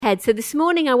ahead. So this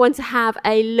morning I want to have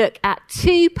a look at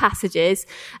two passages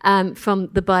from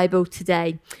the Bible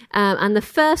today. And the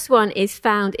first one is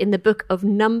found in the book of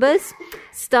Numbers,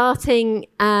 starting,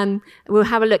 we'll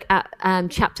have a look at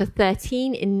chapter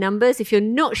 13 in Numbers. If you're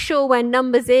not sure where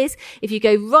Numbers is, if you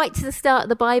go right to the start of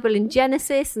the Bible in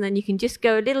Genesis, and then you can just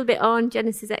go a little bit on,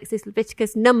 Genesis, Exodus,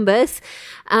 Leviticus, Numbers,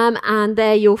 and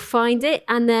there you'll find it.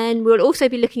 And then we'll also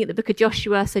be looking at the book of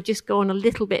Joshua, so just go on a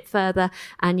little bit further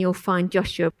and you'll find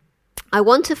Joshua. I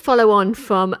want to follow on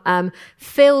from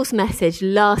Phil's message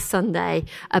last Sunday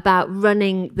about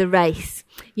running the race.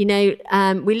 You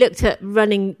know, we looked at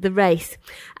running the race,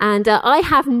 and I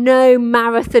have no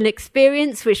marathon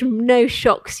experience, which no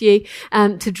shocks you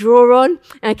to draw on.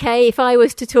 Okay, if I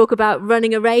was to talk about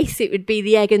running a race, it would be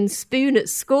the egg and spoon at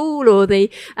school or the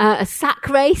a sack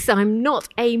race. I'm not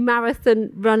a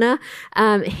marathon runner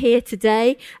here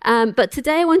today, but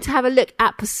today I want to have a look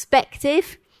at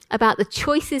perspective, about the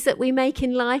choices that we make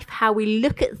in life, how we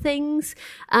look at things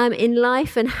in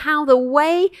life, and how the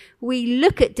way we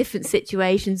look at different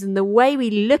situations and the way we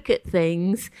look at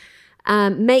things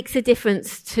makes a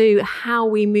difference to how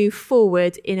we move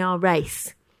forward in our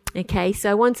race. Okay,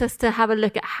 so I want us to have a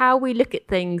look at how we look at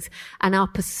things and our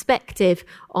perspective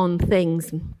on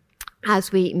things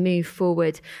as we move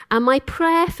forward. And my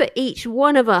prayer for each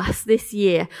one of us this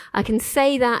year, I can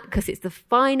say that because it's the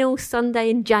final Sunday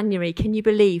in January. Can you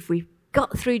believe we've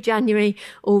got through January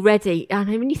already? And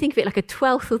when you think of it like a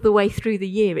 12th of the way through the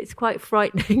year, it's quite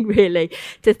frightening really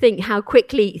to think how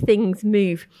quickly things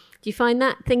move. Do you find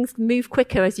that things move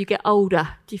quicker as you get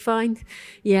older? Do you find?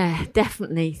 Yeah,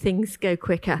 definitely things go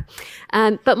quicker.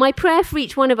 But my prayer for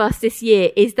each one of us this year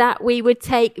is that we would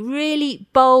take really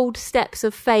bold steps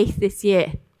of faith this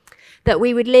year. That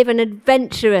we would live an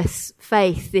adventurous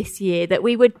faith this year. That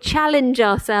we would challenge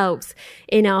ourselves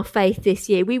in our faith this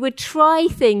year. We would try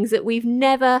things that we've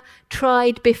never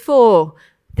tried before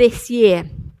this year.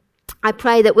 I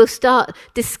pray that we'll start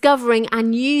discovering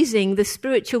and using the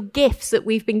spiritual gifts that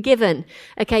we've been given.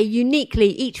 Okay, uniquely,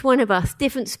 each one of us,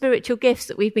 different spiritual gifts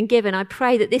that we've been given. I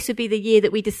pray that this would be the year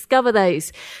that we discover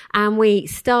those and we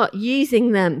start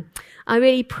using them. I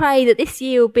really pray that this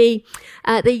year will be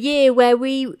the year where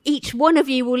each one of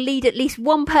you will lead at least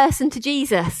one person to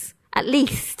Jesus. At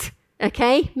least.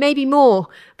 Okay, maybe more,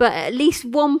 but at least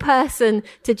one person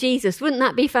to Jesus. Wouldn't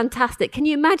that be fantastic? Can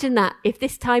you imagine that if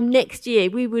this time next year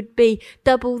we would be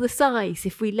double the size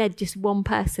if we led just one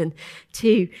person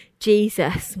to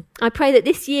Jesus? I pray that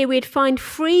this year we'd find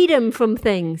freedom from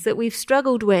things that we've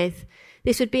struggled with.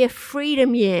 This would be a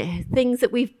freedom year, things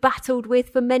that we've battled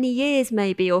with for many years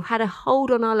maybe, or had a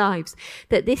hold on our lives,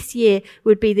 that this year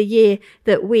would be the year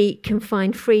that we can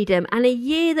find freedom, and a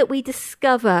year that we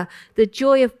discover the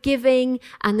joy of giving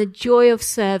and the joy of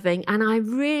serving. And I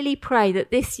really pray that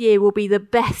this year will be the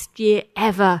best year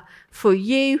ever for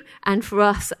you and for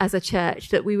us as a church,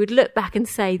 that we would look back and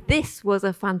say, this was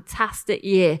a fantastic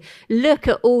year. Look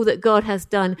at all that God has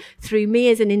done through me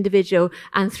as an individual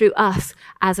and through us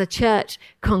as a church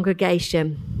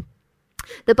congregation.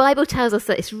 The Bible tells us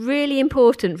that it's really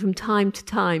important from time to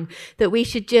time that we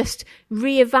should just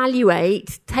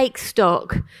reevaluate, take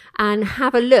stock, and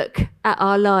have a look at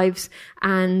our lives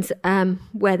and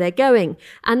where they're going.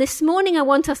 And this morning I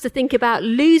want us to think about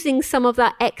losing some of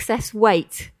that excess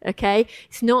weight, okay?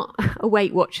 It's not a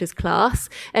Weight Watchers class,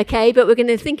 okay? But we're going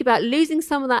to think about losing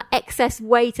some of that excess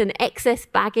weight and excess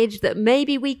baggage that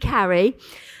maybe we carry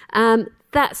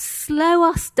that slow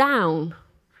us down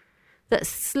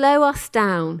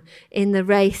in the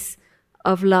race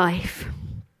of life.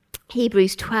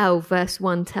 Hebrews 12 verse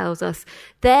 1 tells us,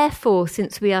 therefore,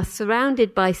 since we are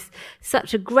surrounded by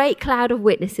such a great cloud of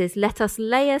witnesses, let us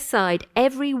lay aside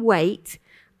every weight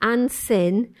and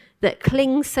sin that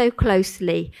clings so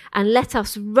closely, and let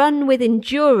us run with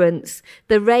endurance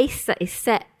the race that is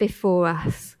set before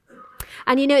us.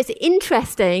 And you know, it's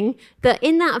interesting that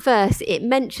in that verse, it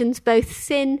mentions both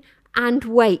sin and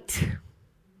weight.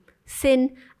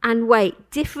 Sin and weight,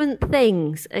 different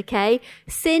things, okay?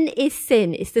 Sin is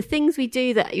sin. It's the things we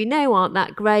do that you know aren't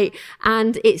that great,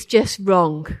 and it's just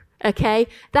wrong, okay?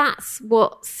 That's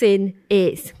what sin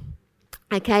is,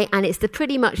 okay? And it's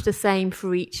pretty much the same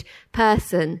for each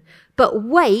person. But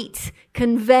weight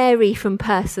can vary from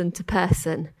person to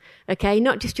person, okay?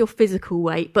 Not just your physical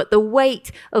weight, but the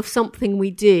weight of something we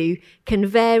do can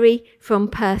vary from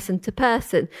person to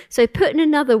person. So put in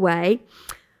another way,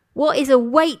 what is a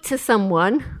weight to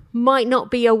someone might not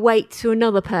be a weight to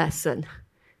another person.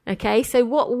 Okay, so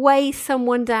what weighs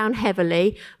someone down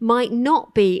heavily might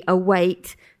not be a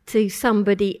weight to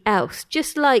somebody else.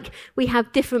 Just like we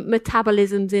have different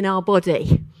metabolisms in our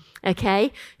body.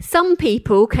 Okay? Some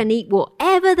people can eat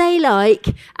whatever they like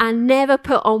and never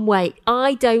put on weight.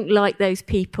 I don't like those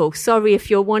people. Sorry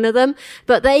if you're one of them,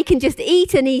 but they can just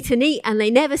eat and eat and eat and they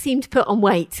never seem to put on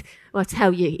weight. Well, I'll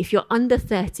tell you, if you're under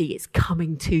 30, it's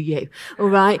coming to you, all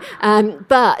right?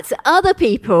 But other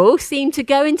people seem to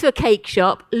go into a cake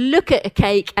shop, look at a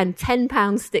cake, and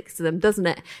 £10 sticks to them, doesn't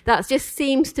it? That just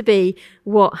seems to be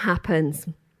what happens.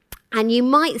 And you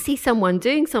might see someone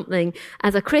doing something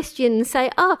as a Christian and say,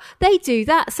 oh, they do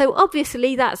that, so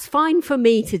obviously that's fine for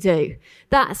me to do.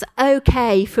 That's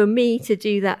okay for me to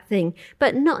do that thing,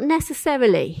 but not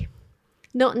necessarily.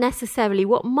 Not necessarily.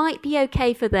 What might be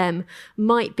okay for them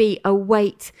might be a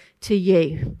weight to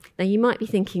you. Now, you might be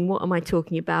thinking, what am I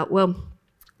talking about? Well,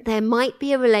 there might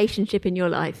be a relationship in your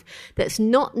life that's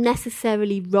not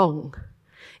necessarily wrong.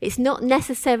 It's not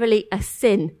necessarily a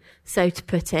sin, so to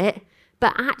put it,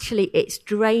 but actually it's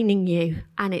draining you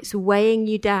and it's weighing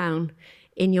you down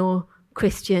in your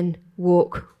Christian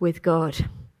walk with God.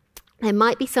 There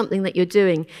might be something that you're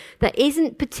doing that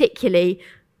isn't particularly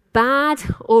bad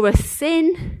or a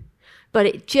sin, but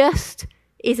it just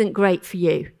isn't great for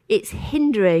you. It's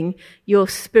hindering your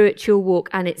spiritual walk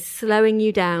and it's slowing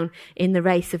you down in the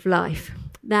race of life.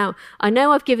 Now, I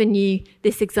know I've given you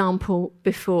this example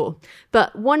before,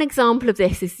 but one example of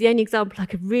this is the only example I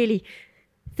could really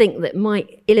think that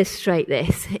might illustrate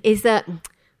this, is that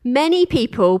many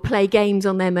people play games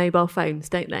on their mobile phones,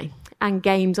 don't they? And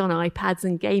games on iPads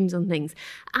and games on things.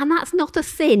 And that's not a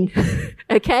sin,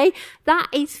 okay? That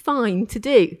is fine to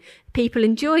do. People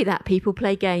enjoy that. People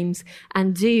play games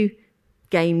and do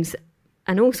games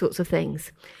and all sorts of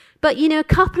things. But, you know, a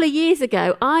couple of years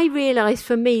ago, I realised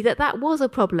for me that that was a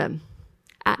problem,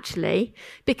 actually,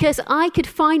 because I could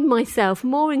find myself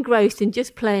more engrossed in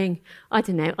just playing, I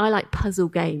don't know, I like puzzle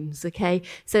games, okay?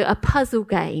 So a puzzle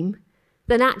game,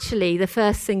 than actually the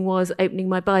first thing was opening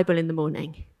my Bible in the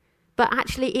morning. But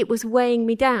actually it was weighing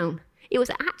me down. It was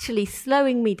actually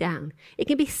slowing me down. It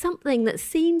can be something that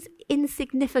seems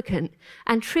insignificant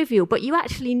and trivial, but you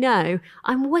actually know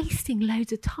I'm wasting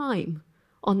loads of time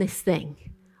on this thing.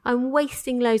 I'm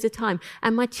wasting loads of time.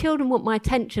 And my children want my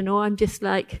attention or I'm just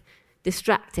like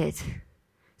distracted.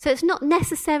 So it's not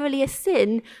necessarily a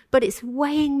sin, but it's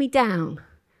weighing me down.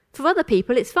 For other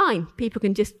people, it's fine. People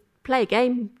can just play a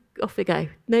game, off we go,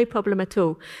 no problem at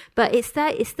all. But it's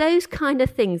those kind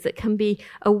of things that can be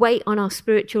a weight on our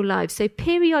spiritual lives. So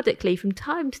periodically, from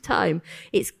time to time,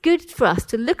 it's good for us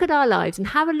to look at our lives and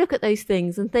have a look at those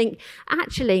things and think,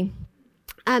 actually,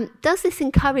 does this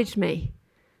encourage me?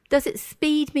 Does it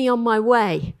speed me on my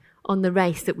way on the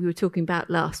race that we were talking about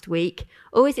last week?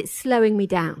 Or is it slowing me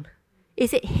down?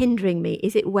 Is it hindering me?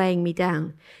 Is it weighing me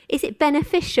down? Is it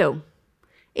beneficial?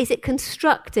 Is it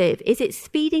constructive? Is it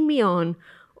speeding me on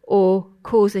or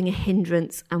causing a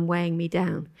hindrance and weighing me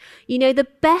down? You know, the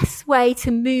best way to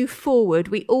move forward,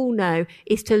 we all know,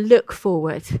 is to look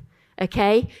forward,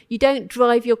 okay? You don't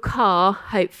drive your car,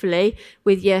 hopefully,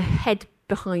 with your head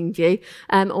behind you,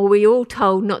 or we're all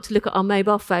told not to look at our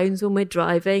mobile phones when we're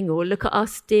driving, or look at our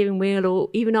steering wheel, or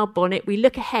even our bonnet. We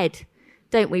look ahead,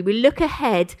 don't we? We look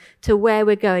ahead to where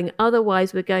we're going,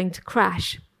 otherwise we're going to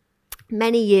crash.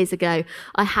 Many years ago,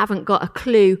 I haven't got a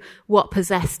clue what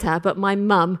possessed her, but my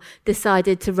mum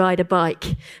decided to ride a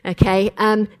bike, okay?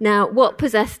 Now, what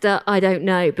possessed her, I don't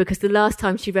know, because the last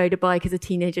time she rode a bike as a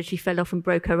teenager, she fell off and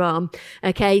broke her arm,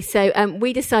 okay? So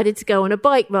we decided to go on a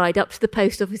bike ride up to the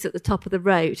post office at the top of the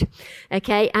road,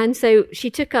 okay? And so she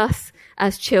took us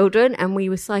as children, and we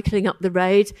were cycling up the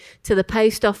road to the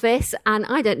post office, and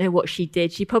I don't know what she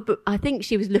did. I think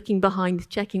she was looking behind,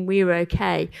 checking we were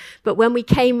okay. But when we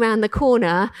came round the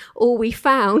corner, all we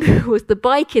found was the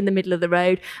bike in the middle of the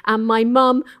road and my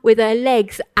mum with her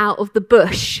legs out of the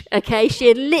bush, okay? She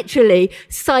had literally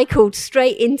cycled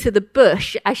straight into the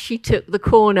bush as she took the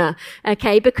corner,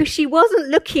 okay? Because she wasn't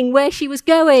looking where she was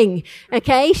going,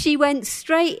 okay? She went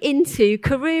straight into,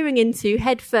 careering into,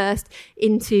 head first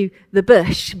into the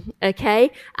bush, okay?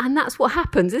 And that's what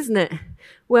happens, isn't it?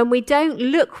 When we don't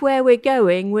look where we're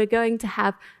going to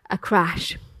have a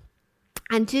crash.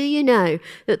 And do you know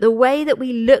that the way that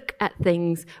we look at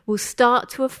things will start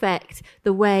to affect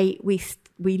the way we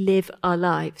live our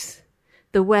lives?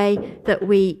 The way that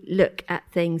we look at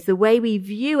things, the way we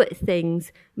view at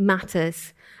things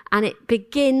matters. And it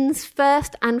begins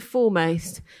first and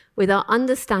foremost with our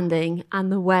understanding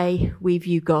and the way we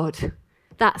view God.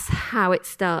 That's how it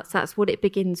starts. That's what it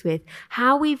begins with.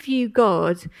 How we view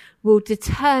God will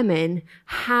determine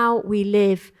how we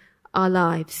live our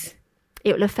lives.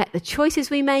 It will affect the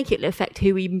choices we make. It will affect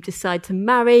who we decide to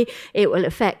marry. It will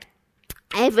affect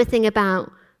everything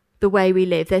about the way we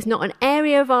live. There's not an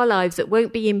area of our lives that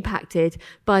won't be impacted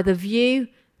by the view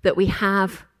that we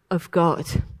have of God.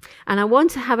 And I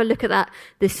want to have a look at that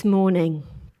this morning.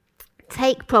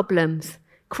 Take problems,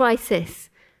 crisis,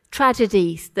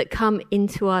 tragedies that come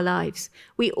into our lives.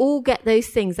 We all get those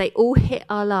things. They all hit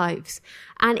our lives.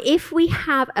 And if we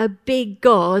have a big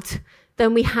God,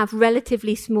 then we have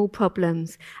relatively small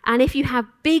problems. And if you have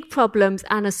big problems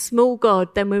and a small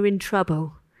God, then we're in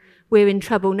trouble. We're in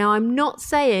trouble. Now, I'm not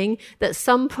saying that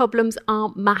some problems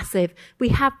aren't massive. We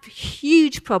have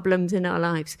huge problems in our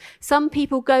lives. Some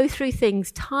people go through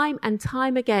things time and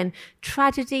time again,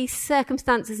 tragedies,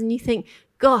 circumstances, and you think,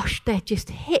 gosh, they're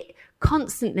just hit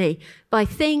constantly by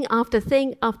thing after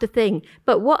thing after thing.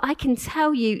 But what I can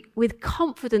tell you with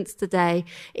confidence today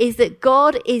is that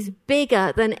God is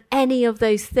bigger than any of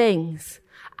those things.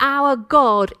 Our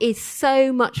God is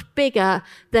so much bigger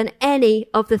than any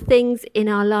of the things in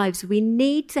our lives. We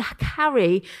need to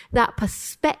carry that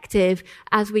perspective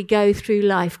as we go through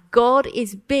life. God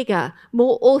is bigger,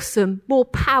 more awesome, more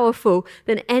powerful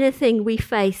than anything we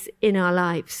face in our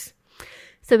lives.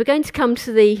 So we're going to come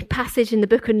to the passage in the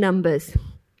book of Numbers.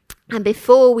 And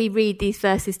before we read these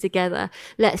verses together,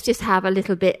 let's just have a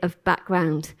little bit of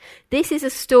background. This is a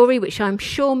story which I'm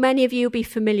sure many of you will be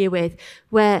familiar with,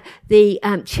 where the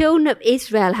children of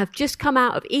Israel have just come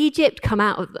out of Egypt, come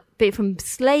out from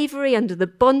slavery under the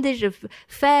bondage of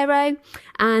Pharaoh,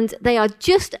 and they are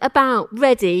just about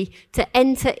ready to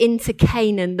enter into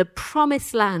Canaan, the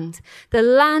promised land, the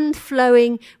land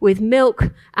flowing with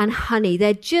milk and honey.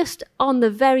 They're just on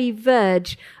the very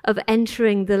verge of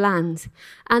entering the land.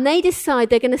 And they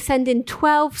decide they're going to send in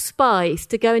 12 spies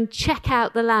to go and check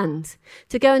out the land,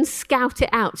 to go and scout it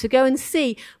out, to go and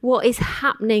see what is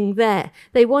happening there.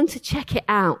 They want to check it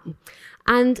out.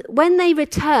 And when they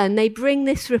return, they bring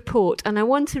this report, and I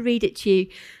want to read it to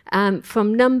you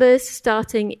from Numbers,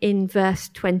 starting in verse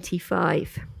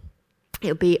 25.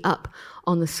 It'll be up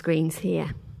on the screens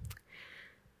here.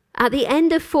 At the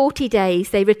end of 40 days,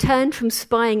 they returned from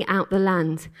spying out the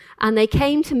land, and they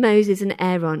came to Moses and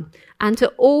Aaron, and to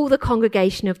all the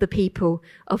congregation of the people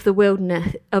of the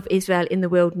wilderness of Israel in the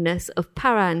wilderness of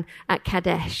Paran at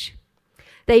Kadesh.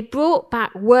 They brought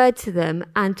back word to them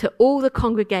and to all the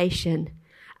congregation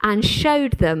and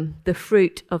showed them the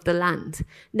fruit of the land.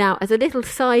 Now, as a little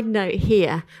side note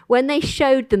here, when they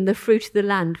showed them the fruit of the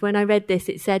land, when I read this,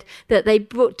 it said that they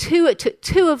brought it took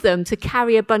two of them to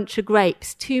carry a bunch of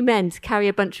grapes, 2 men to carry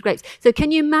a bunch of grapes. So can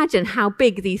you imagine how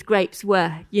big these grapes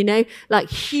were? You know, like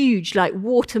huge, like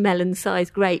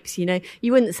watermelon-sized grapes, you know.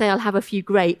 You wouldn't say, I'll have a few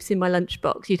grapes in my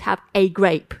lunchbox. You'd have a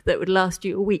grape that would last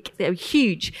you a week. They were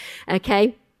huge,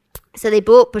 okay? So they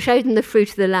showed him the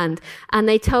fruit of the land, and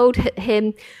they told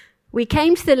him, we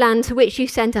came to the land to which you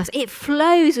sent us. It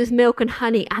flows with milk and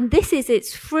honey, and this is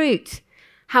its fruit.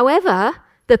 However,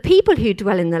 the people who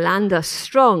dwell in the land are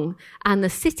strong, and the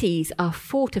cities are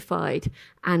fortified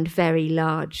and very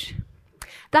large.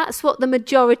 That's what the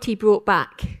majority brought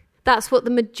back. That's what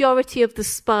the majority of the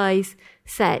spies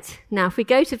said. Now, if we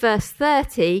go to verse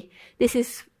 30, this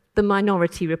is the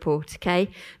minority report, okay?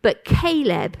 But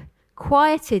Caleb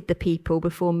quieted the people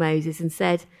before Moses and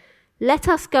said, let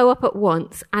us go up at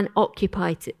once and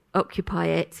occupy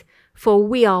it, for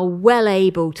we are well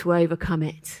able to overcome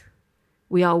it.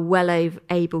 We are well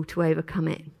able to overcome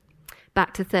it.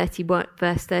 Back to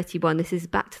verse 31, this is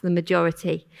back to the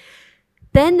majority.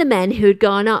 Then the men who had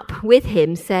gone up with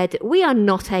him said, we are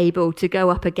not able to go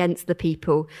up against the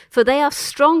people, for they are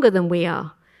stronger than we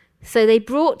are. So they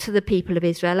brought to the people of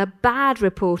Israel a bad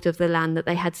report of the land that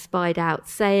they had spied out,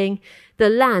 saying, the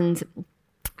land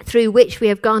through which we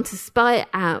have gone to spy it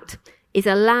out is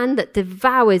a land that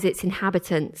devours its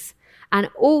inhabitants, and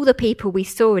all the people we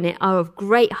saw in it are of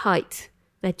great height.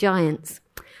 They're giants.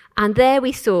 And there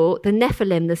we saw the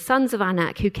Nephilim, the sons of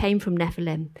Anak, who came from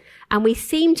Nephilim. And we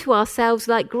seemed to ourselves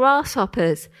like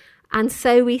grasshoppers, and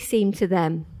so we seemed to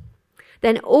them.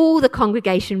 Then all the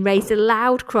congregation raised a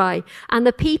loud cry, and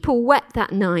the people wept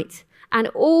that night. And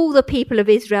all the people of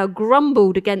Israel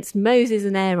grumbled against Moses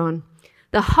and Aaron.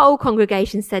 The whole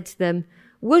congregation said to them,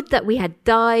 would that we had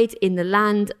died in the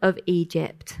land of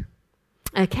Egypt.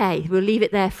 Okay, we'll leave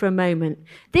it there for a moment.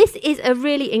 This is a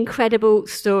really incredible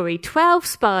story. 12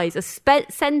 spies are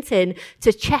sent in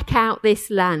to check out this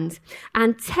land,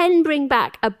 and 10 bring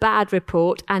back a bad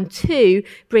report and 2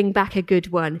 bring back a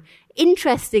good one.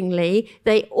 Interestingly,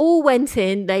 they all went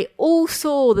in, they all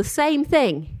saw the same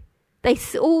thing. They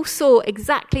all saw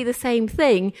exactly the same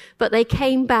thing, but they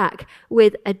came back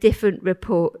with a different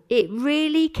report. It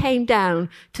really came down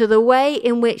to the way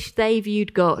in which they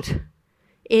viewed God.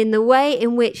 In the way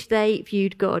in which they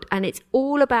viewed God. And it's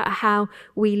all about how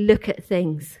we look at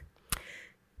things.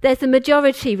 There's the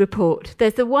majority report.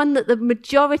 There's the one that the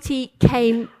majority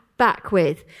came back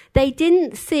with. They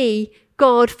didn't see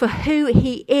God for who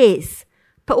he is,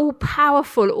 but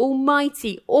all-powerful,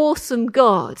 almighty, awesome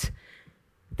God.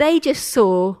 They just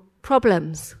saw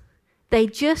problems. They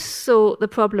just saw the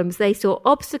problems. They saw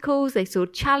obstacles. They saw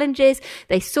challenges.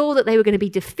 They saw that they were going to be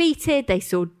defeated. They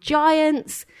saw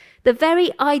giants. The very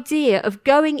idea of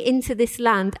going into this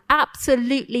land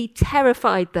absolutely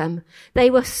terrified them. They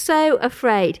were so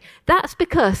afraid. That's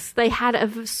because they had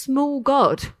a small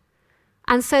God.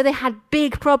 And so they had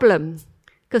big problems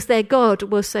because their God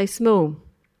was so small.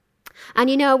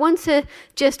 And I want to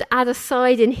just add a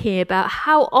side in here about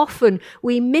how often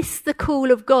we miss the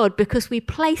call of God because we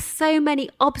place so many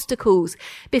obstacles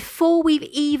before we've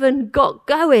even got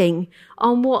going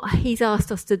on what he's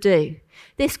asked us to do.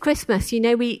 This Christmas,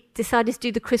 we decided to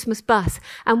do the Christmas bus.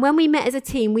 And when we met as a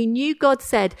team, we knew God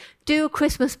said, do a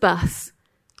Christmas bus.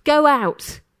 Go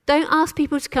out. Don't ask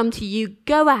people to come to you.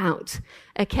 Go out.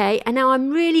 Okay? And now I'm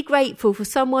really grateful for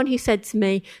someone who said to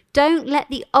me, don't let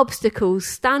the obstacles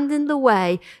stand in the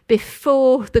way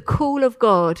before the call of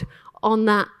God on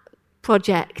that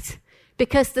project.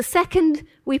 Because the second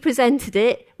we presented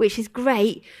it, which is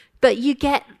great, but you're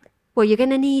going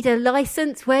to need a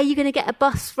license. Where are you going to get a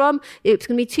bus from? It's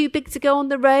going to be too big to go on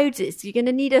the roads. You're going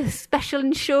to need a special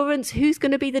insurance. Who's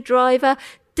going to be the driver?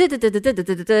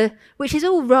 Which is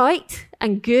all right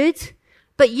and good.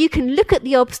 But you can look at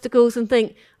the obstacles and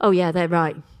think, oh yeah, they're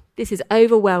right. This is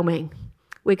overwhelming.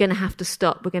 We're going to have to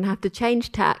stop. We're going to have to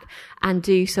change tack and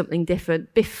do something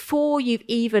different before you've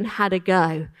even had a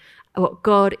go at what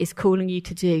God is calling you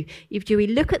to do. Do we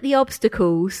look at the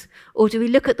obstacles or do we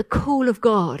look at the call of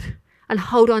God and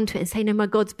hold on to it and say, no, my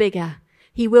God's bigger.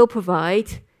 He will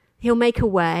provide. He'll make a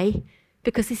way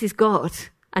because this is God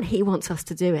and he wants us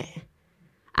to do it.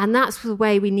 And that's the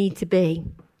way we need to be.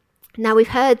 Now, we've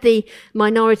heard the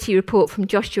minority report from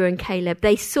Joshua and Caleb.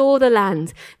 They saw the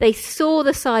land. They saw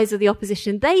the size of the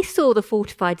opposition. They saw the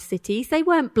fortified cities. They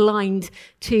weren't blind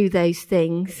to those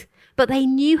things, but they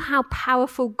knew how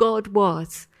powerful God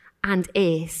was and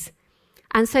is.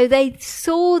 And so they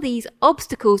saw these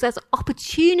obstacles as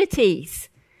opportunities.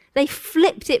 They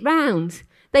flipped it round.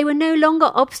 They were no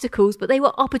longer obstacles, but they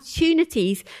were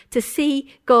opportunities to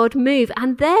see God move.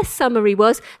 And their summary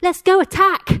was, let's go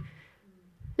attack.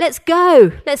 Let's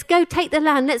go. Let's go take the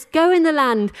land. Let's go in the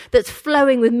land that's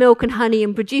flowing with milk and honey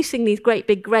and producing these great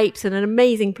big grapes and an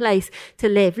amazing place to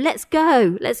live. Let's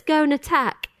go. Let's go and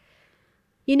attack.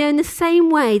 In the same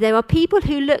way, there are people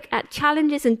who look at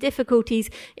challenges and difficulties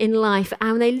in life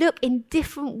and they look in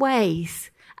different ways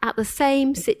at the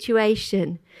same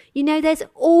situation. There's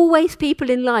always people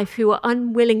in life who are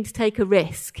unwilling to take a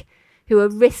risk, who are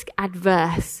risk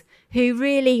adverse, who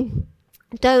really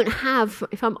don't have,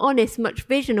 if I'm honest, much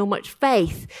vision or much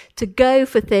faith to go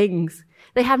for things.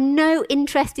 They have no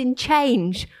interest in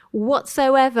change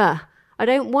whatsoever. I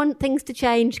don't want things to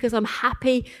change because I'm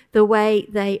happy the way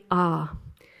they are.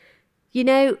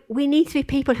 We need to be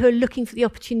people who are looking for the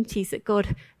opportunities that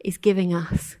God is giving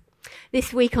us.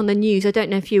 This week on the news, I don't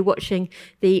know if you're watching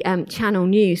the channel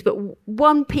news, but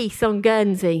one piece on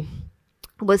Guernsey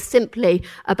was simply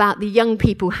about the young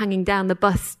people hanging down the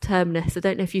bus terminus. I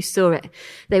don't know if you saw it.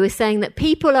 They were saying that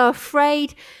people are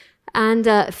afraid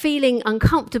and feeling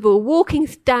uncomfortable walking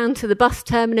down to the bus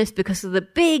terminus because of the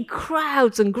big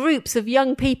crowds and groups of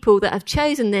young people that have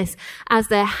chosen this as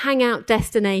their hangout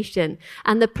destination.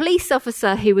 And the police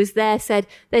officer who was there said,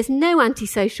 there's no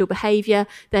antisocial behaviour,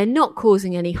 they're not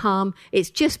causing any harm, it's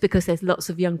just because there's lots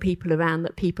of young people around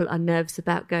that people are nervous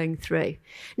about going through.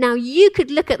 Now, you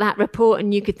could look at that report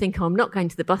and you could think, oh, I'm not going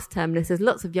to the bus terminus, there's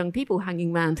lots of young people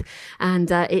hanging around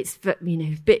and it's a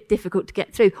bit difficult to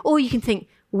get through. Or you can think,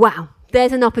 wow,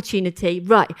 there's an opportunity.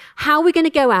 Right, how are we going to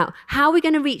go out? How are we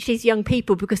going to reach these young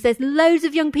people? Because there's loads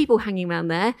of young people hanging around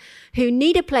there who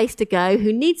need a place to go,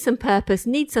 who need some purpose,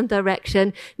 need some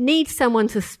direction, need someone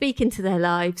to speak into their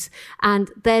lives. And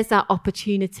there's that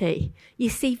opportunity. You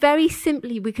see, very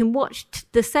simply, we can watch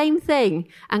the same thing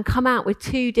and come out with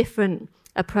two different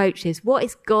approaches. What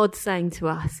is God saying to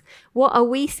us? What are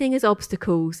we seeing as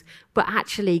obstacles? But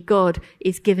actually, God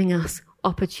is giving us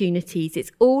opportunities.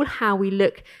 It's all how we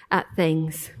look at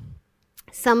things.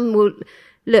 Some will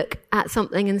look at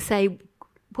something and say,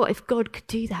 what if God could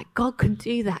do that? God can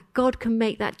do that. God can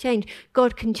make that change.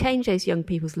 God can change those young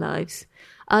people's lives.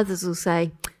 Others will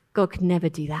say, God could never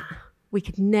do that. We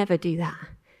could never do that.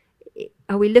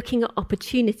 Are we looking at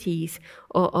opportunities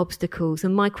or obstacles?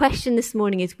 And my question this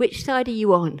morning is, which side are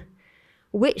you on?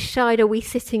 Which side are we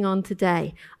sitting on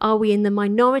today? Are we in the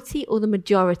minority or the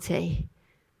majority?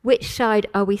 Which side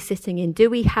are we sitting in? Do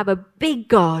we have a big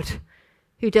God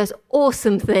who does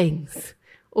awesome things?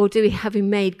 Or do we have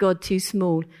made God too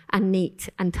small and neat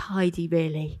and tidy,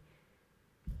 really?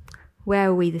 Where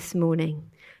are we this morning?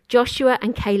 Joshua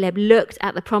and Caleb looked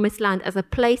at the promised land as a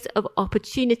place of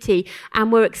opportunity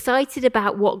and were excited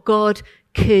about what God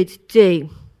could do.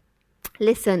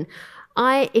 Listen,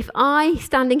 if I,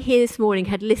 standing here this morning,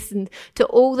 had listened to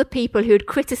all the people who had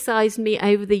criticised me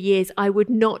over the years, I would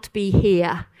not be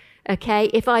here. Okay,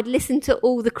 if I'd listened to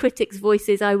all the critics'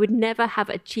 voices, I would never have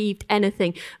achieved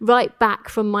anything. Right back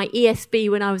from my ESB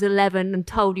when I was 11 and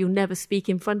told you'll never speak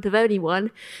in front of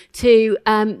anyone, to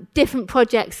different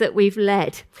projects that we've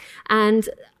led. And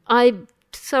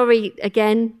sorry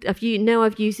again, I've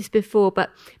used this before,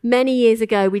 but many years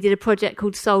ago we did a project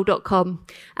called Soul.com,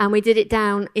 and we did it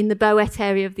down in the Boet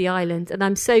area of the island. And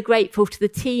I'm so grateful to the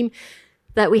team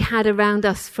that we had around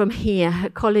us from here,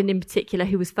 Colin in particular,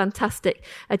 who was fantastic,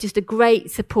 just a great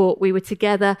support. We were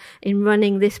together in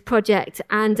running this project,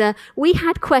 and we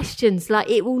had questions like,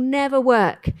 it will never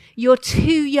work. You're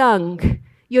too young.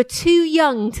 You're too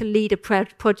young to lead a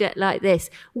project like this.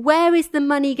 Where is the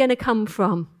money going to come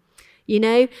from? You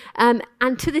know, and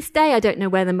to this day, I don't know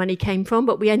where the money came from,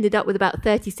 but we ended up with about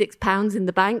 £36 in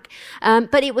the bank.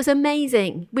 But it was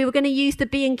amazing. We were going to use the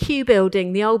B&Q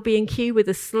building, the old B&Q with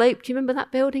a slope. Do you remember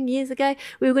that building years ago?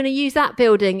 We were going to use that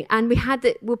building, and we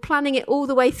were planning it all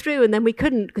the way through, and then we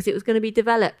couldn't because it was going to be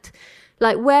developed.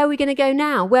 Like, where are we going to go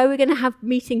now? Where are we going to have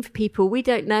meeting for people? We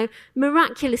don't know.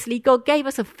 Miraculously, God gave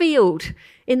us a field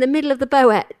in the middle of the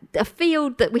Boet, a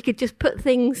field that we could just put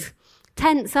things,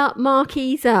 tents up,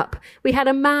 marquees up. We had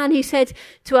a man who said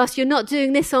to us, you're not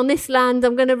doing this on this land,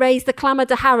 I'm going to raise the clamour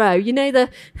to Harrow. You know, the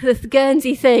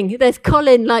Guernsey thing. There's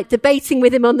Colin, like, debating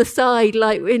with him on the side,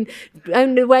 like, in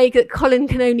only way that Colin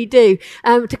can only do,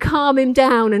 to calm him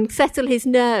down and settle his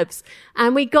nerves.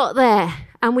 And we got there,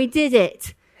 and we did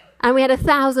it. And we had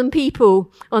 1,000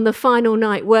 people on the final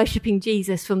night worshipping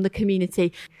Jesus from the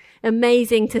community.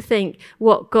 Amazing to think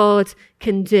what God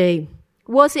can do.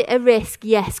 Was it a risk?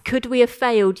 Yes. Could we have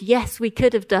failed? Yes, we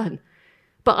could have done.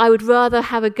 But I would rather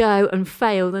have a go and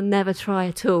fail than never try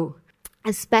at all,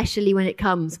 especially when it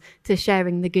comes to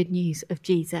sharing the good news of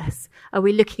Jesus. Are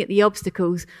we looking at the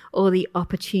obstacles or the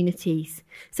opportunities?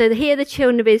 So here the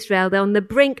children of Israel, they're on the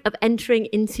brink of entering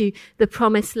into the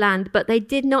promised land, but they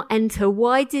did not enter.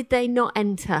 Why did they not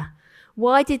enter?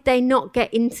 Why did they not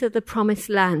get into the promised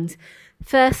land?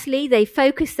 Firstly, they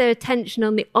focused their attention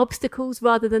on the obstacles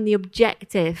rather than the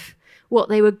objective, what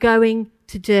they were going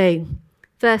to do.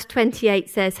 Verse 28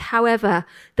 says, however,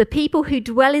 the people who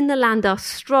dwell in the land are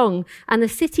strong, and the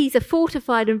cities are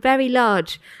fortified and very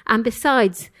large. And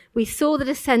besides, we saw the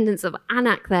descendants of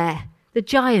Anak there, the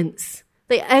giants.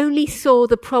 They only saw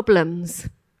the problems.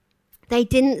 They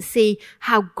didn't see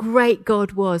how great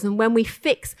God was. And when we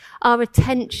fix our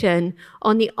attention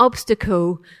on the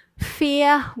obstacle,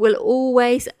 fear will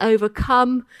always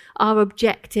overcome our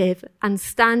objective and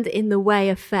stand in the way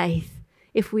of faith.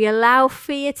 If we allow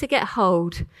fear to get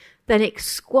hold, then it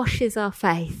squashes our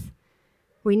faith.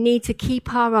 We need to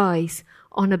keep our eyes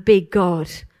on a big God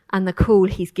and the call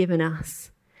he's given us.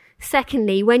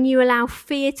 Secondly, when you allow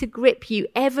fear to grip you,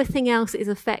 everything else is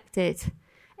affected.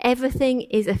 Everything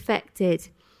is affected.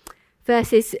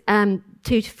 Verses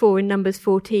 2-4 in Numbers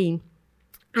 14.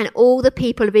 And all the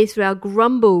people of Israel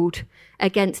grumbled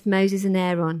against Moses and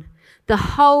Aaron. The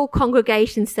whole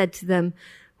congregation said to them,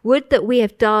 would that we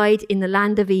have died in the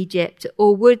land of Egypt,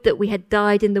 or would that we had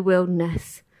died in the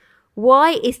wilderness.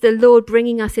 Why is the Lord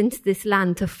bringing us into this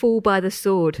land to fall by the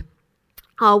sword?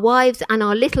 Our wives and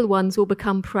our little ones will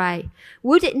become prey.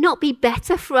 Would it not be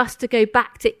better for us to go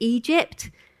back to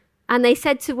Egypt? And they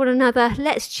said to one another,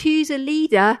 let's choose a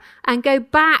leader and go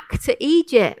back to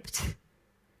Egypt.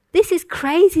 This is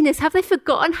craziness. Have they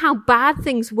forgotten how bad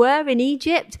things were in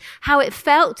Egypt? How it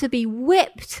felt to be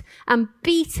whipped and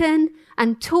beaten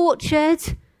and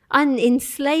tortured and in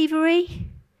slavery?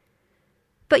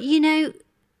 But you know,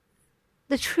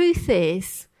 the truth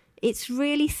is, it's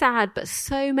really sad, but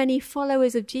so many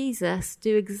followers of Jesus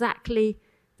do exactly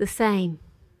the same.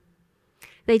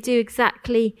 They do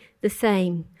exactly the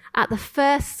same. At the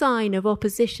first sign of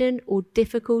opposition or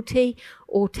difficulty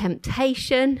or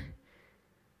temptation,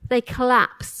 they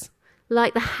collapse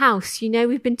like the house. You know,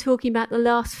 we've been talking about the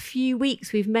last few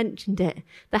weeks, we've mentioned it.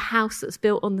 The house that's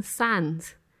built on the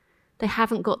sand. They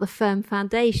haven't got the firm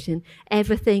foundation.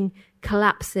 Everything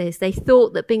collapses. They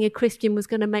thought that being a Christian was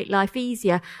going to make life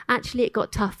easier. Actually, it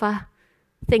got tougher.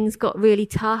 Things got really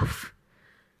tough.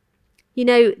 You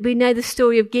know, we know the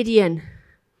story of Gideon.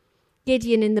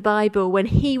 Gideon in the Bible, when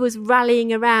he was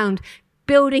rallying around,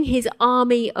 building his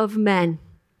army of men,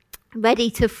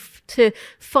 ready to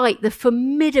fight the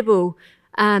formidable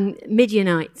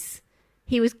Midianites.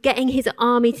 He was getting his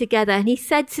army together, and he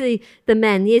said to the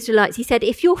men, the Israelites, he said,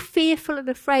 if you're fearful and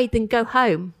afraid, then go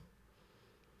home.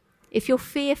 If you're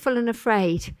fearful and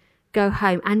afraid, go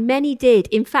home. And many did.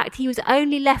 In fact, he was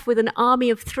only left with an army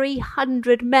of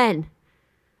 300 men,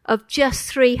 of just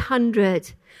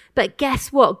 300. But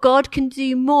guess what? God can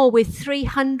do more with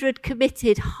 300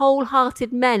 committed,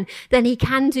 wholehearted men than he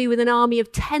can do with an army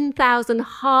of 10,000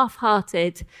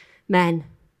 half-hearted men.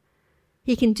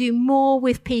 He can do more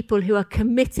with people who are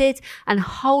committed and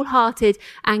wholehearted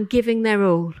and giving their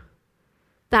all.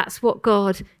 That's what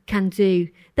God can do.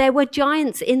 There were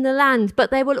giants in the land, but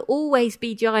there will always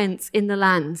be giants in the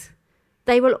land.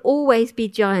 They will always be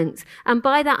giants. And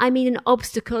by that, I mean an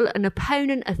obstacle, an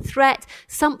opponent, a threat,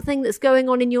 something that's going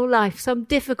on in your life, some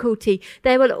difficulty.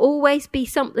 There will always be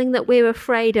something that we're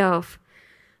afraid of.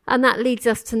 And that leads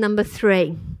us to number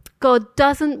 3. God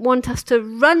doesn't want us to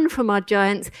run from our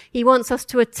giants. He wants us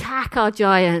to attack our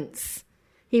giants.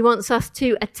 He wants us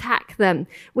to attack them.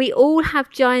 We all have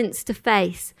giants to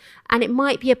face, and it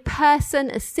might be a person,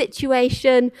 a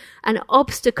situation, an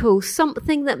obstacle,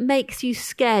 something that makes you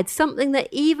scared, something that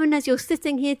even as you're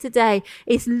sitting here today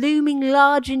is looming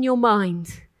large in your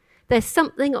mind. There's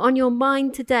something on your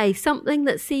mind today, something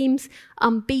that seems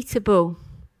unbeatable.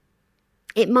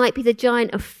 It might be the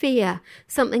giant of fear,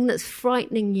 something that's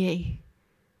frightening you.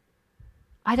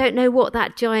 I don't know what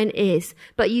that giant is,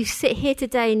 but you sit here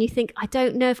today and you think, I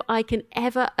don't know if I can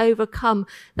ever overcome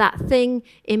that thing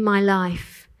in my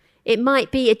life. It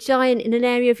might be a giant in an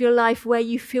area of your life where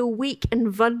you feel weak and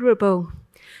vulnerable,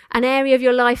 an area of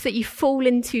your life that you fall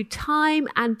into time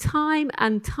and time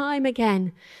and time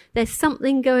again. There's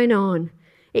something going on.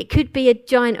 It could be a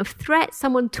giant of threat,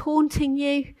 someone taunting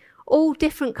you, all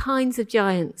different kinds of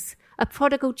giants, a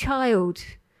prodigal child,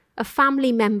 a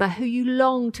family member who you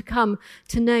long to come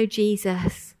to know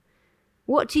Jesus.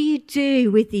 What do you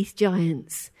do with these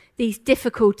giants, these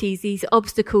difficulties, these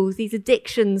obstacles, these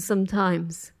addictions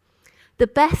sometimes? The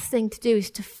best thing to do is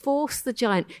to force the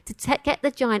giant, to get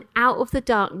the giant out of the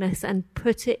darkness and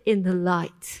put it in the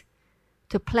light,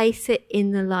 to place it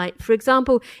in the light. For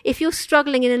example, if you're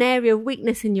struggling in an area of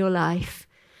weakness in your life,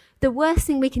 the worst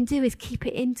thing we can do is keep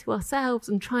it into ourselves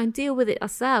and try and deal with it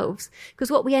ourselves, because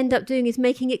what we end up doing is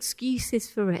making excuses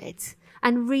for it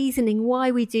and reasoning why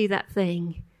we do that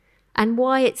thing and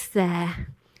why it's there,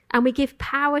 and we give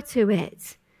power to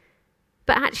it.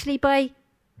 But actually, by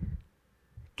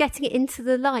getting it into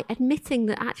the light, admitting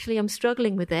that actually I'm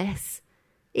struggling with this,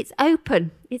 it's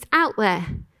open, it's out there,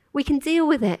 we can deal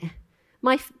with it.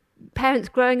 My parents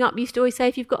growing up used to always say,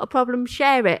 if you've got a problem,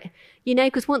 share it,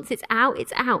 because once it's out,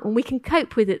 and we can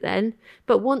cope with it then.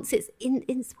 But once it's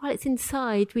while it's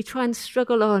inside, we try and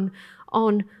struggle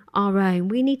on our own.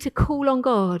 We need to call on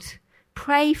God,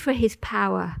 pray for his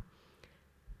power,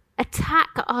 attack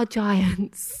our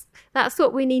giants. That's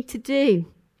what we need to do.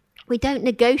 We don't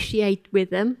negotiate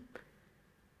with them.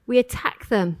 We attack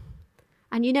them.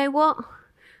 And you know what?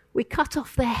 We cut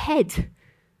off their head.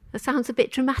 That sounds a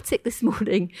bit dramatic this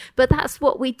morning, but that's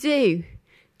what we do.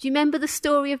 Do you remember the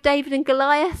story of David and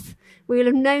Goliath? We will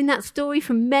have known that story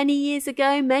from many years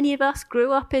ago. Many of us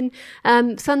grew up in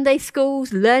Sunday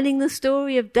schools learning the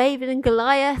story of David and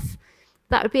Goliath.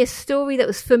 That would be a story that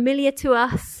was familiar to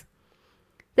us.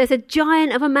 There's a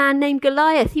giant of a man named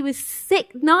Goliath. He was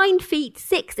 9 feet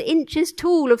 6 inches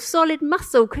tall, of solid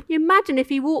muscle. Can you imagine if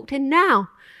he walked in now?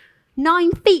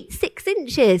 9 feet 6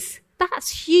 inches.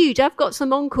 That's huge. I've got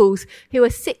some uncles who are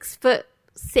 6'6"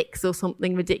 or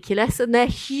something ridiculous, and they're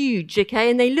huge,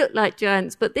 okay? And they look like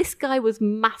giants, but this guy was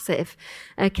massive,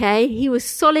 okay? He was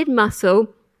solid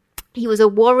muscle. He was a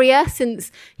warrior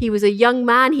since he was a young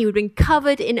man. He would have been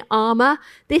covered in armor.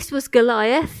 This was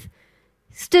Goliath.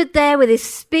 Stood there with his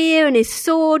spear and his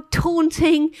sword,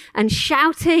 taunting and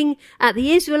shouting at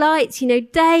the Israelites,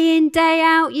 day in, day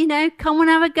out, come on,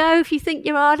 have a go if you think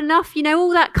you're hard enough,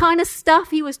 all that kind of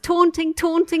stuff. He was taunting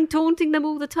them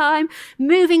all the time,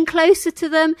 moving closer to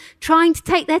them, trying to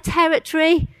take their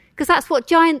territory, because that's what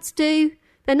giants do.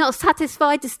 They're not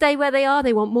satisfied to stay where they are.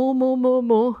 They want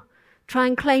more, try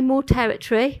and claim more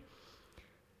territory.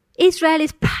 Israel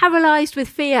is paralyzed with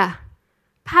fear.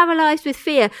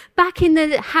 Back in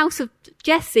the house of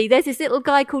Jesse, there's this little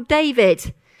guy called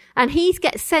David, and he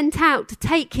gets sent out to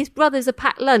take his brothers a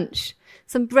packed lunch,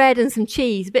 some bread and some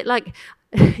cheese, a bit like,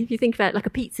 if you think about it, like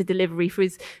a pizza delivery for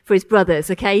his brothers,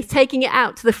 okay? He's taking it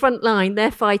out to the front line,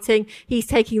 they're fighting, he's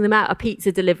taking them out a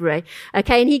pizza delivery,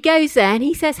 okay? And he goes there and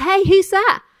he says, hey, who's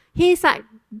that? Here's that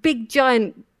big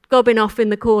giant gobbing off in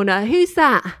the corner, who's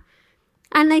that?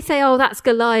 And they say, oh, that's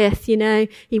Goliath, he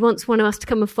wants one of us to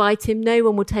come and fight him. No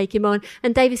one will take him on.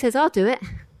 And David says, I'll do it.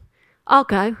 I'll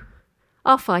go.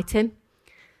 I'll fight him.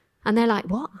 And they're like,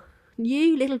 what?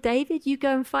 You, little David, you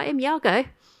go and fight him? Yeah, I'll go.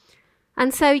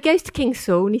 And so he goes to King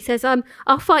Saul and he says,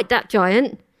 I'll fight that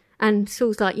giant. And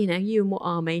Saul's like, you and what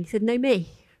army? And he said, no, me.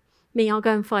 Me, I'll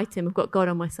go and fight him. I've got God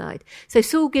on my side. So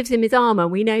Saul gives him his armour.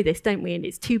 We know this, don't we? And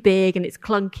it's too big and it's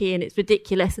clunky and it's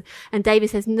ridiculous. And David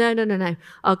says, no.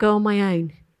 I'll go on my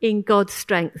own. In God's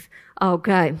strength, I'll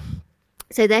go.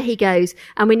 So there he goes.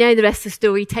 And we know the rest of the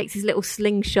story. He takes his little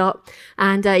slingshot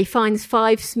and he finds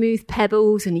 5 smooth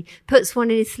pebbles and he puts one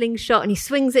in his slingshot and he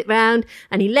swings it round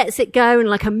and he lets it go. And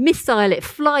like a missile, it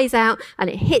flies out and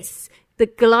it hits the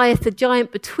Goliath, the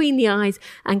giant, between the eyes,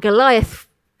 and Goliath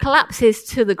collapses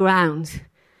to the ground.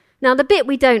 Now, the bit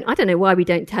I don't know why we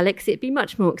don't tell it, because it'd be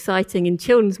much more exciting in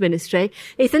children's ministry,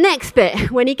 is the next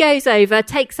bit, when he goes over,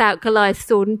 takes out Goliath's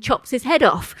sword and chops his head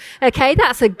off. Okay,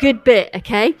 that's a good bit,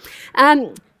 okay?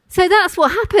 So that's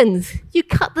what happens. You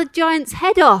cut the giant's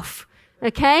head off,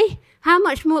 okay? How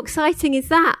much more exciting is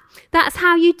that? That's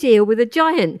how you deal with a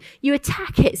giant. You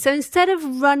attack it. So instead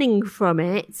of running from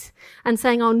it and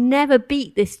saying, I'll never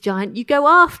beat this giant, you go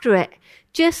after it.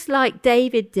 Just like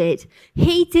David did.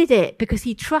 He did it because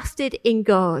he trusted in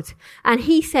God. And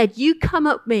he said, you come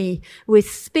at me with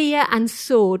spear and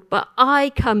sword, but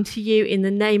I come to you in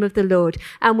the name of the Lord.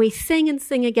 And we sing and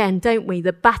sing again, don't we?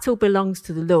 The battle belongs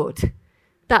to the Lord.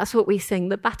 That's what we sing.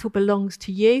 The battle belongs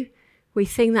to you. We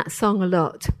sing that song a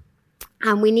lot.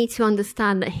 And we need to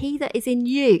understand that he that is in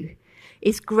you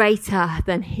is greater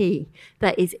than he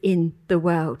that is in the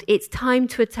world. It's time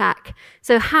to attack.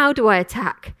 So how do I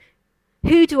attack?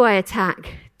 Who do I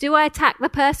attack? Do I attack the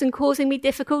person causing me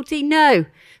difficulty? No.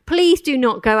 Please do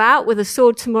not go out with a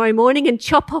sword tomorrow morning and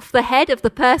chop off the head of the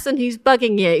person who's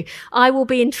bugging you. I will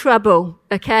be in trouble,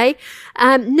 okay?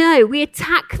 No, we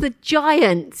attack the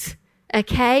giant,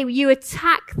 okay? You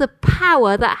attack the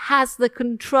power that has the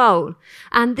control.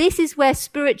 And this is where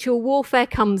spiritual warfare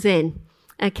comes in,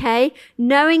 okay?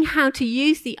 Knowing how to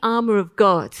use the armour of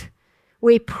God.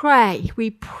 We pray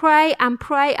and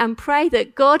pray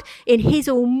that God in his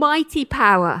almighty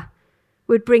power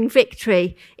would bring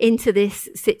victory into this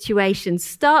situation.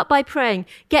 Start by praying.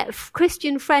 Get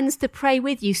Christian friends to pray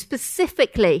with you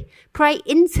specifically. Pray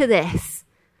into this.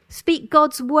 Speak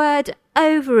God's word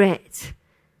over it.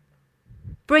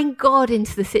 Bring God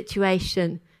into the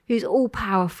situation, who's all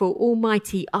powerful,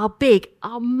 almighty, our big,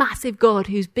 our massive God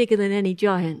who's bigger than any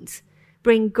giant.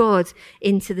 Bring God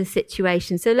into the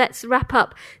situation. So let's wrap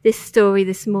up this story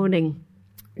this morning.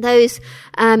 Those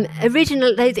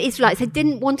Israelites, they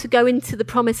didn't want to go into the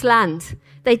promised land.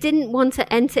 They didn't want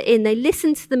to enter in. They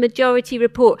listened to the majority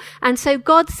report. And so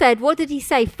God said, what did he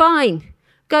say? Fine,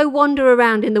 go wander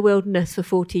around in the wilderness for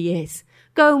 40 years.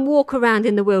 Go and walk around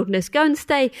in the wilderness. Go and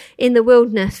stay in the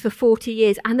wilderness for 40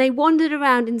 years. And they wandered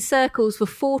around in circles for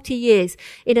 40 years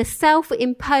in a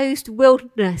self-imposed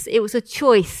wilderness. It was a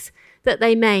choice that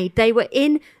they made. They were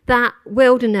in that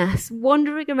wilderness,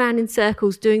 wandering around in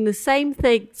circles, doing the same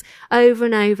things over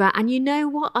and over. And you know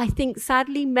what? I think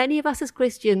sadly, many of us as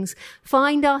Christians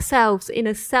find ourselves in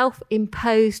a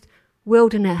self-imposed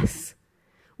wilderness.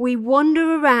 We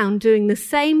wander around doing the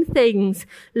same things,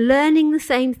 learning the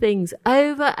same things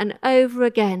over and over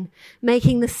again,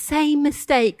 making the same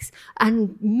mistakes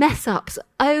and mess ups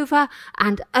over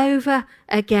and over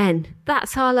again.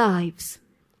 That's our lives.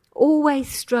 Always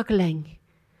struggling.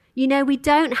 You know, we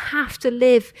don't have to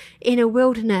live in a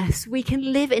wilderness. We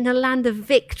can live in a land of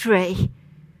victory.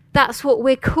 That's what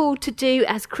we're called to do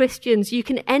as Christians. You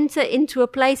can enter into a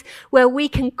place where we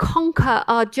can conquer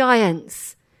our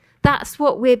giants. That's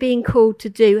what we're being called to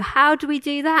do. How do we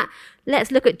do that?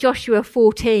 Let's look at Joshua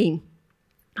 14.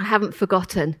 I haven't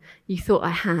forgotten. You thought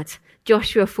I had.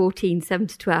 Joshua 14,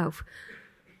 7-12.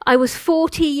 I was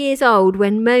 40 years old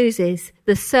when Moses,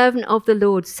 the servant of the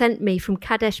Lord, sent me from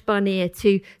Kadesh Barnea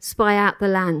to spy out the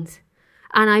land.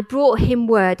 And I brought him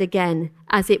word again,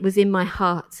 as it was in my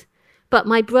heart. But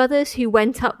my brothers who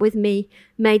went up with me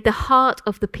made the heart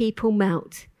of the people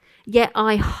melt. Yet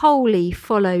I wholly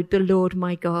followed the Lord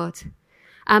my God.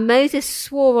 And Moses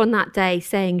swore on that day,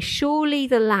 saying, surely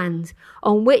the land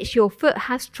on which your foot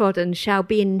has trodden shall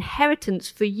be an inheritance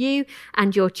for you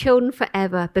and your children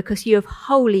forever, because you have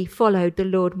wholly followed the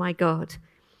Lord my God.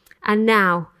 And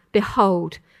now,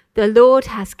 behold, the Lord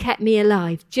has kept me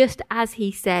alive, just as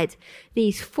he said,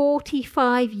 these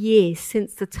 45 years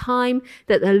since the time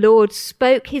that the Lord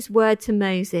spoke his word to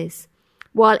Moses,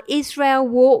 while Israel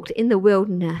walked in the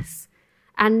wilderness.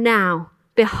 And now,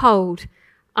 behold,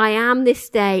 I am this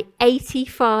day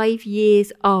 85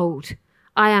 years old.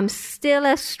 I am still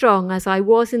as strong as I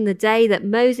was in the day that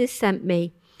Moses sent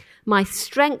me. My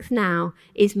strength now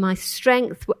is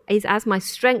as my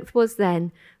strength was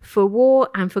then, for war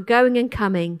and for going and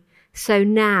coming. So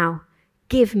now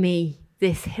give me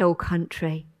this hill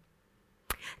country.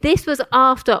 This was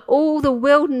after all the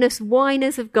wilderness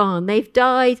whiners have gone. They've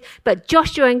died, but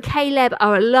Joshua and Caleb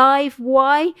are alive.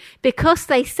 Why? Because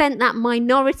they sent that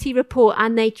minority report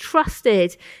and they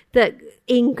trusted that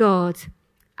in God.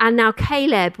 And now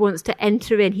Caleb wants to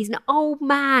enter in. He's an old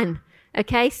man.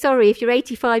 Okay, sorry, if you're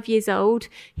 85 years old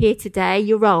here today,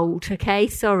 you're old, okay,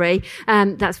 sorry.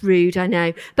 That's rude, I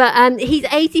know. But he's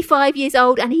 85 years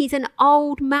old and he's an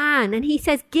old man. And he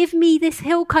says, give me this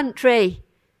hill country.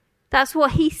 That's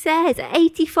what he says. At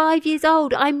 85 years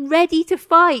old, I'm ready to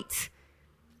fight.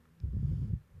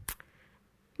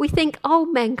 We think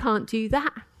old men can't do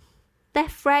that. They're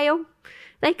frail.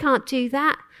 They can't do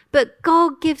that. But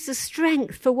God gives us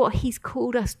strength for what he's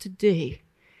called us to do.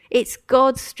 It's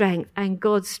God's strength and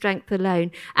God's strength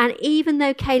alone. And even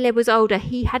though Caleb was older,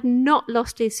 he had not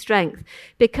lost his strength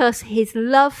because his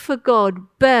love for God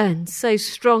burned so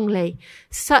strongly,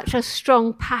 such a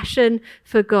strong passion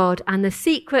for God. And the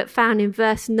secret found in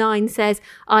verse 9 says,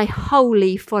 I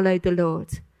wholly followed the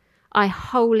Lord. I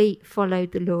wholly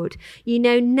followed the Lord. You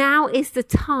know, now is the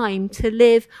time to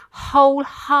live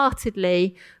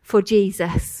wholeheartedly for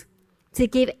Jesus. To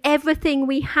give everything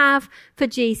we have for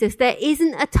Jesus. There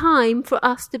isn't a time for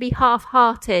us to be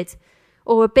half-hearted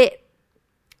or a bit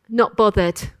not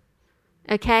bothered.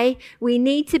 Okay? We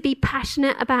need to be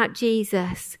passionate about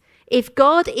Jesus. If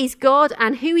God is God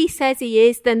and who he says he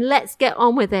is, then let's get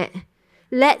on with it.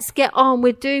 Let's get on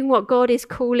with doing what God is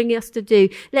calling us to do.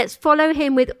 Let's follow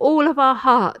him with all of our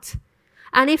heart.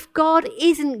 And if God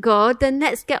isn't God, then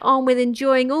let's get on with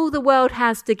enjoying all the world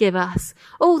has to give us.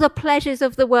 All the pleasures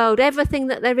of the world, everything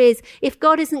that there is. If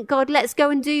God isn't God, let's go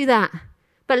and do that.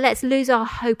 But let's lose our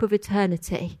hope of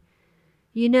eternity.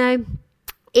 You know,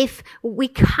 if we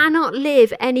cannot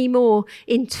live anymore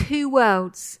in two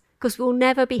worlds, because we'll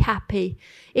never be happy.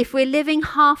 If we're living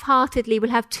half-heartedly,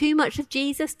 we'll have too much of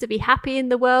Jesus to be happy in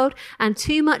the world and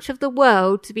too much of the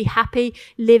world to be happy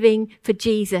living for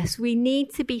Jesus. We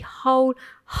need to be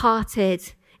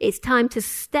wholehearted. It's time to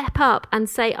step up and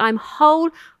say, I'm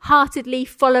wholeheartedly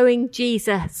following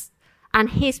Jesus and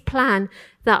his plan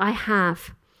that I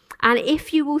have. And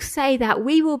if you will say that,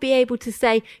 we will be able to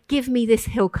say, give me this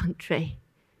hill country.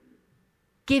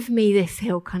 Give me this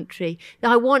hill country.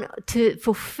 I want to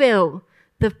fulfill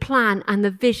the plan and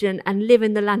the vision and live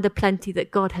in the land of plenty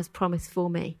that God has promised for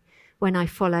me when I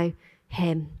follow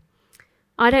him.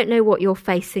 I don't know what you're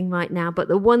facing right now, but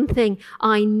the one thing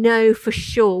I know for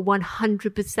sure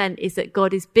 100% is that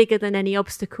God is bigger than any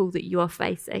obstacle that you are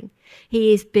facing.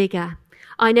 He is bigger.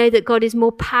 I know that God is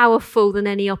more powerful than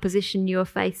any opposition you are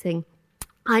facing.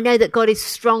 I know that God is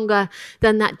stronger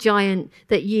than that giant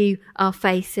that you are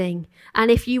facing. And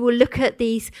if you will look at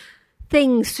these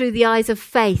things through the eyes of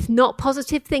faith, not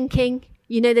positive thinking.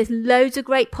 You know, there's loads of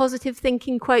great positive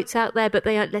thinking quotes out there, but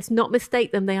let's not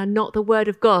mistake them. They are not the word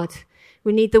of God.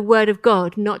 We need the word of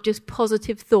God, not just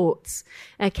positive thoughts.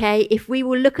 Okay? If we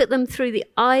will look at them through the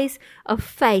eyes of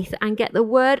faith and get the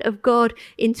word of God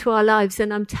into our lives,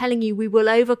 then I'm telling you, we will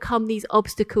overcome these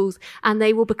obstacles and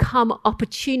they will become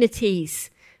opportunities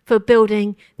for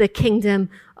building the kingdom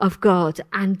of God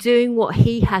and doing what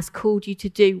he has called you to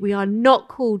do. We are not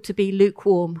called to be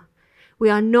lukewarm. We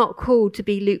are not called to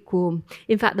be lukewarm.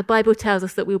 In fact, the Bible tells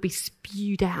us that we'll be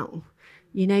spewed out.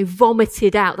 You know,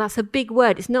 vomited out. That's a big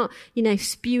word. It's not, you know,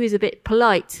 spew is a bit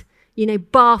polite. You know,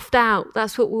 barfed out.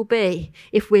 That's what we'll be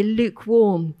if we're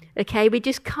lukewarm. Okay, we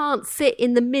just can't sit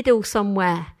in the middle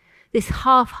somewhere. This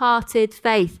half-hearted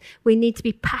faith. We need to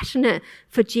be passionate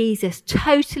for Jesus,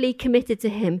 totally committed to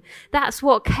him. That's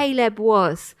what Caleb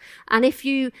was. And if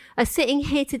you are sitting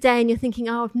here today and you're thinking,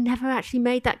 oh, I've never actually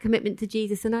made that commitment to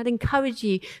Jesus, then I'd encourage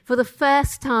you for the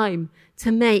first time to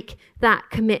make that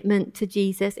commitment to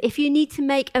Jesus. If you need to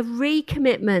make a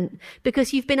recommitment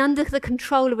because you've been under the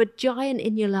control of a giant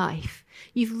in your life,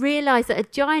 you've realized that a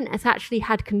giant has actually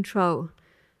had control.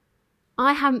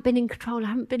 I haven't been in control. I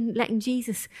haven't been letting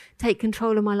Jesus take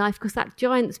control of my life because that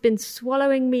giant's been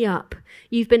swallowing me up.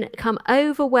 You've become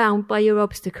overwhelmed by your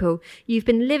obstacle. You've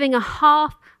been living a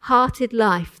half-hearted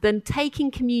life. Then taking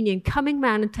communion, coming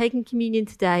round and taking communion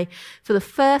today for the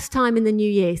first time in the new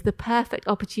year is the perfect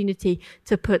opportunity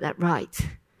to put that right.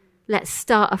 Let's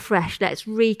start afresh. Let's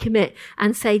recommit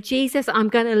and say, Jesus, I'm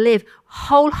going to live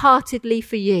wholeheartedly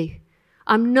for you.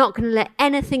 I'm not going to let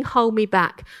anything hold me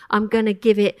back. I'm going to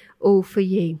give it all for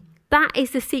you. That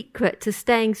is the secret to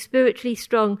staying spiritually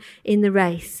strong in the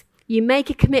race. You make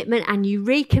a commitment and you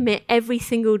recommit every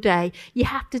single day. You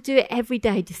have to do it every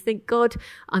day. Just think, God,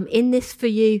 I'm in this for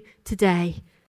you today.